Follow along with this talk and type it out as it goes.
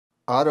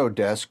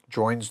Autodesk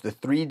joins the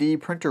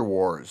 3D printer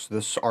wars.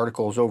 This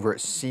article is over at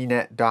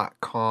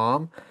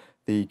cnet.com.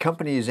 The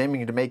company is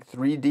aiming to make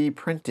 3D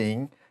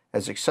printing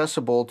as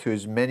accessible to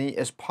as many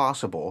as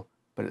possible,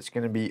 but it's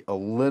going to be a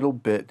little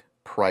bit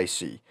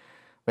pricey.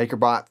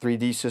 MakerBot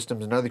 3D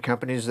Systems and other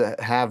companies that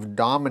have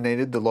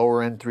dominated the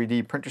lower-end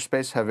 3D printer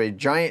space have a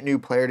giant new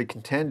player to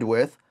contend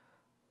with,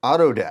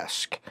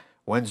 Autodesk.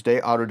 Wednesday,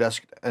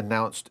 Autodesk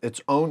announced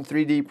its own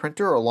 3D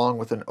printer along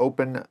with an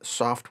open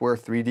software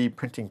 3D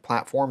printing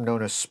platform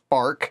known as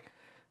Spark.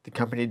 The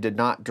company did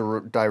not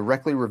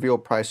directly reveal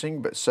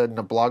pricing, but said in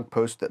a blog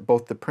post that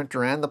both the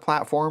printer and the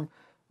platform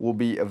will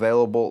be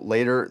available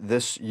later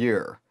this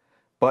year.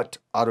 But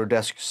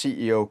Autodesk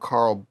CEO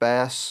Carl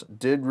Bass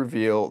did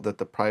reveal that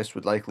the price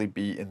would likely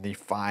be in the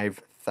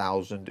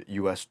 $5,000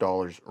 US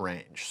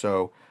range.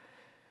 So,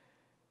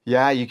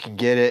 yeah, you can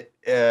get it.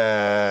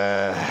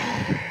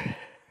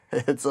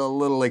 It's a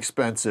little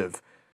expensive.